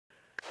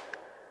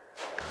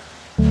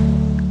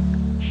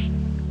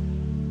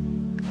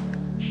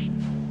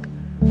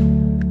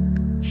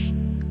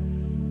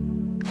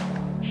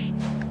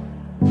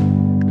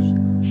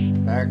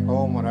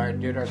home, what I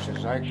did, I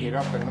says, I get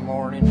up in the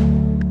morning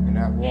and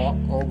I walk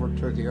over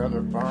to the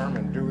other farm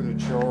and do the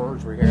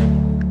chores. We had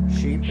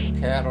sheep and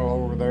cattle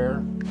over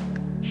there,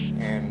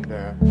 and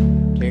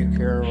take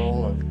care of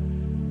all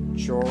the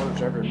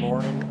chores every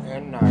morning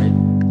and night.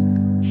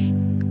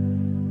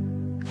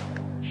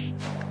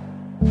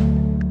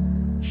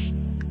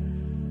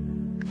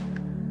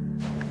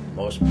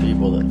 Most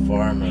people that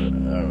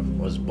farm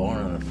was born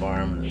on a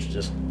farm, and it's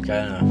just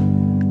kind of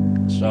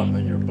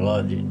something in your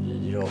blood.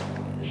 You don't.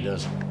 It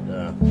just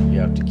you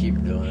have to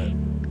keep doing it.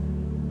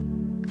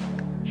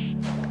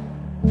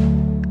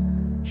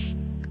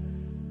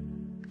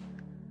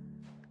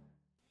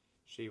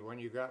 See, when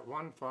you got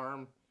one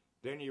farm,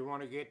 then you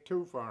want to get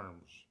two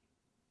farms.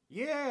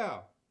 Yeah.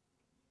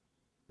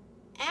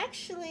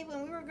 Actually,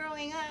 when we were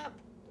growing up,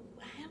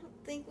 I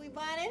don't think we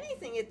bought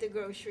anything at the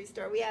grocery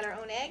store. We had our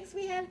own eggs.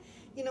 We had,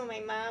 my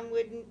mom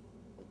wouldn't,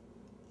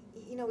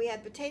 we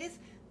had potatoes.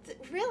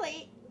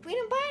 Really, we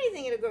didn't buy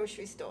anything at a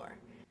grocery store.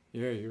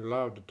 Yeah, you're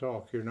allowed to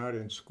talk. You're not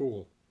in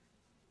school.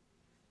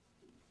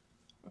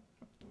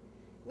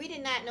 We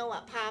did not know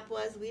what pop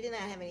was. We did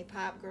not have any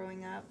pop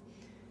growing up.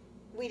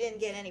 We didn't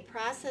get any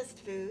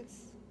processed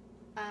foods.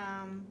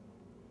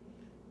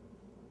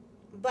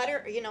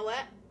 Butter, you know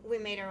what? We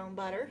made our own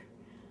butter.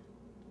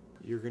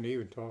 You can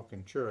even talk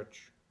in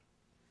church.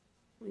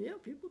 Well, yeah,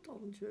 people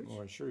talk in church.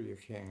 Well, sure you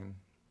can.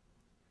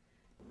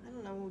 I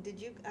don't know,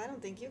 I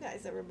don't think you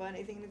guys ever bought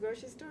anything in the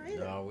grocery store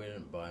either. No, we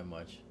didn't buy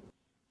much.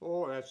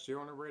 Oh, that's the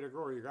only way to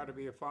go. You got to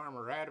be a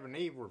farmer. Adam and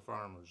Eve were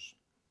farmers.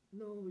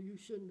 No, you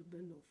shouldn't have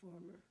been no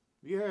farmer.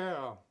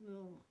 Yeah.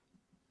 No.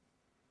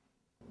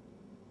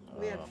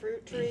 We had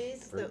fruit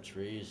trees. Fruit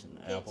trees and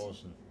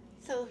apples.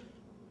 So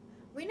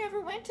we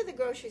never went to the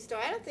grocery store.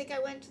 I don't think I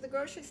went to the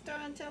grocery store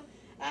until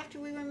after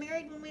we were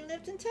married when we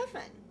lived in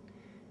Tiffin.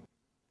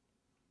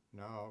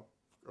 No,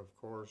 of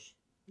course.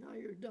 Now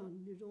you're done.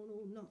 You don't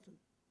own nothing.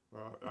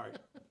 Well,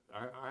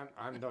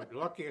 I'm the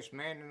luckiest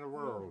man in the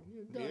world.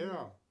 You're done. Yeah.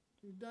 Now.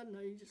 You're done now.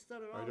 You just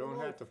started on I don't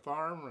have to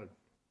farm.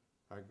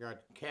 I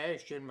got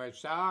cash in my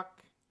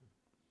sock,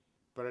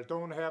 but I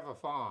don't have a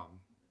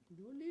farm.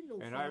 You don't need no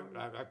and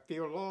farm. I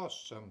feel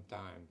lost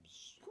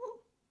sometimes.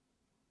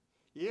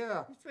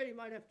 Yeah. He's afraid he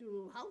might have to do a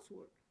little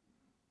housework.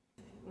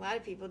 A lot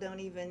of people don't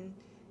even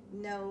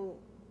know,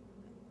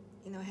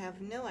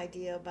 have no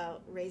idea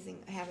about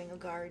having a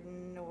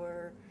garden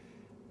or,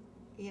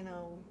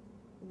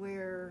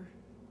 where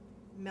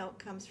milk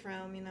comes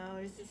from,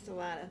 there's just a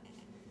lot of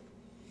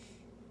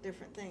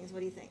different things. What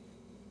do you think?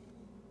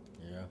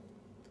 Yeah.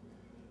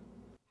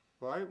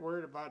 Well, I ain't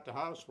worried about the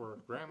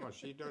housework. Grandma,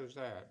 she does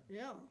that.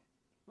 Yeah,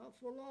 not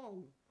for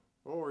long.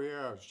 Oh,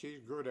 yeah, she's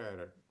good at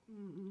it.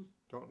 Mm-hmm.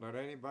 Don't let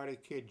anybody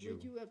kid you.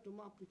 But you have to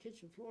mop the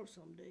kitchen floor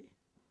someday.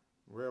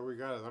 Well, we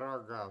got a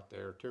rug out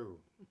there, too.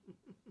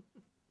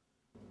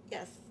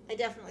 Yes, I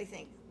definitely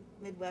think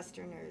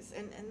Midwesterners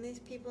and these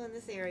people in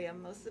this area,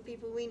 most of the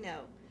people we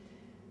know,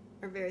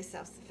 are very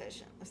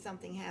self-sufficient. If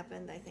something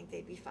happened, I think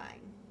they'd be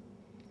fine.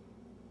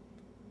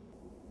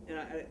 And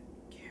I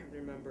can't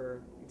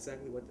remember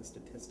exactly what the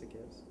statistic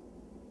is,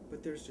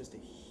 but there's just a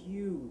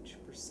huge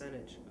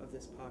percentage of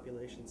this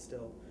population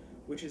still,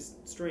 which is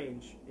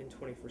strange in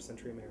 21st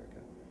century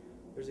America.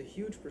 There's a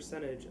huge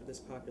percentage of this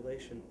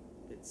population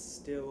that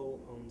still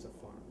owns a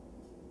farm.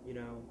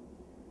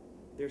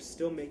 They're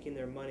still making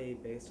their money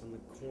based on the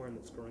corn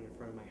that's growing in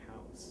front of my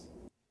house.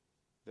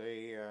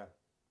 They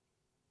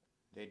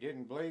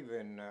didn't believe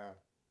in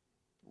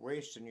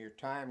wasting your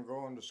time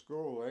going to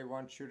school. They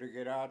want you to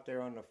get out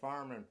there on the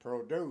farm and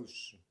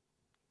produce.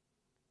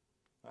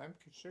 I'm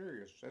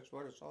serious. That's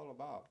what it's all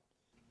about.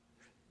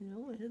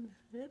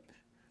 It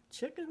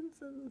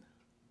chickens and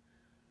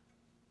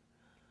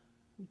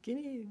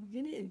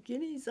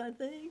guineas, I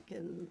think,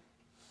 and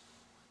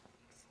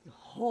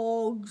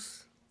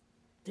hogs.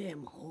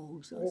 Damn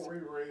hogs. Oh, we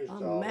raised a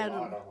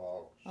lot of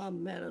hogs.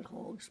 I'm mad at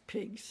hogs.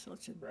 Pigs,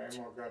 such a...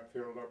 Grandma got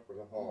filled up with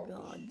the hogs.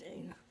 God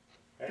dang.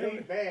 That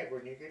ain't bad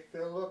when you get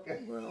filled up.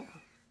 Well,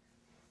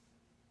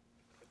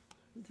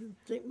 I didn't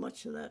think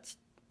much of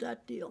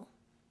that deal.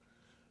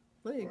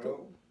 There you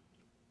go.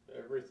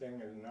 Everything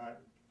is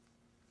not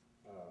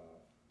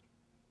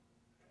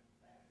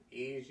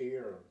easy,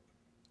 or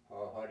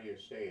how do you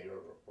say it,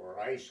 or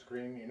ice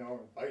cream,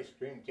 ice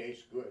cream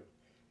tastes good.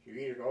 If you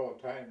eat it all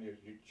the time, you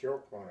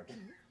choke on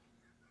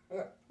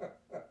it.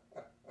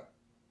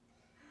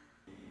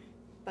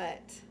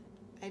 But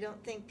I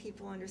don't think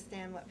people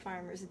understand what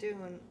farmers do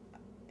and,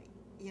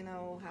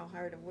 how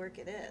hard of work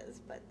it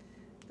is. But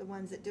the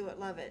ones that do it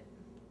love it.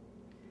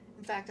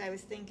 In fact, I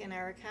was thinking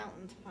our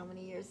accountant, how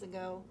many years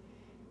ago,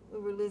 we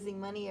were losing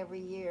money every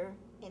year,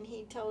 and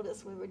he told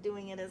us we were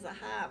doing it as a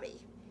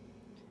hobby.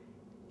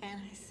 And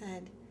I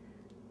said,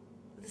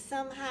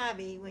 some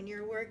hobby when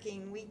you're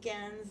working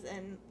weekends,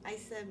 and I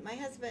said, my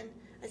husband,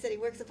 he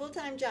works a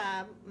full-time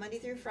job Monday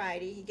through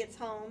Friday. He gets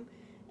home,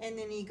 and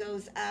then he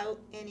goes out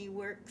and he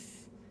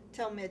works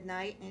till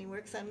midnight, and he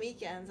works on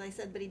weekends. I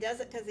said, but he does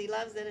it because he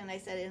loves it. And I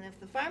said, and if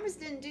the farmers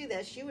didn't do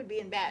this, you would be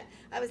in bad.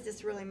 I was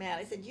just really mad.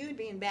 I said, you would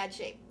be in bad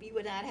shape. You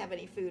would not have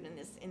any food in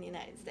the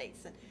United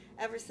States. And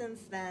ever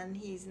since then,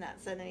 he's not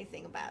said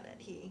anything about it.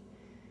 He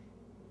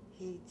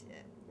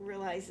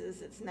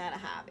realizes it's not a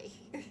hobby.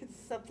 It's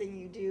something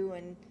you do,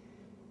 and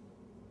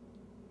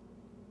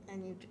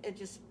it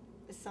just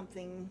is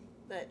something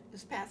that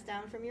was passed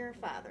down from your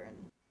father.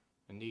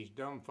 And these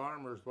dumb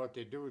farmers, what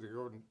they do, they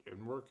go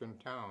and work in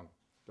town.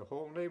 The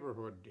whole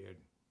neighborhood did.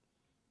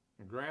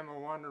 And Grandma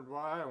wondered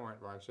why I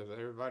went. Well, I said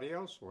everybody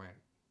else went.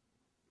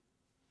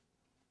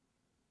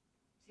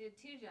 So you had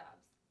 2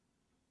 jobs.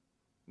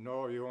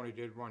 No, you only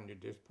did one. You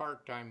just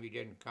part-time, you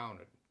didn't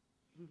count it.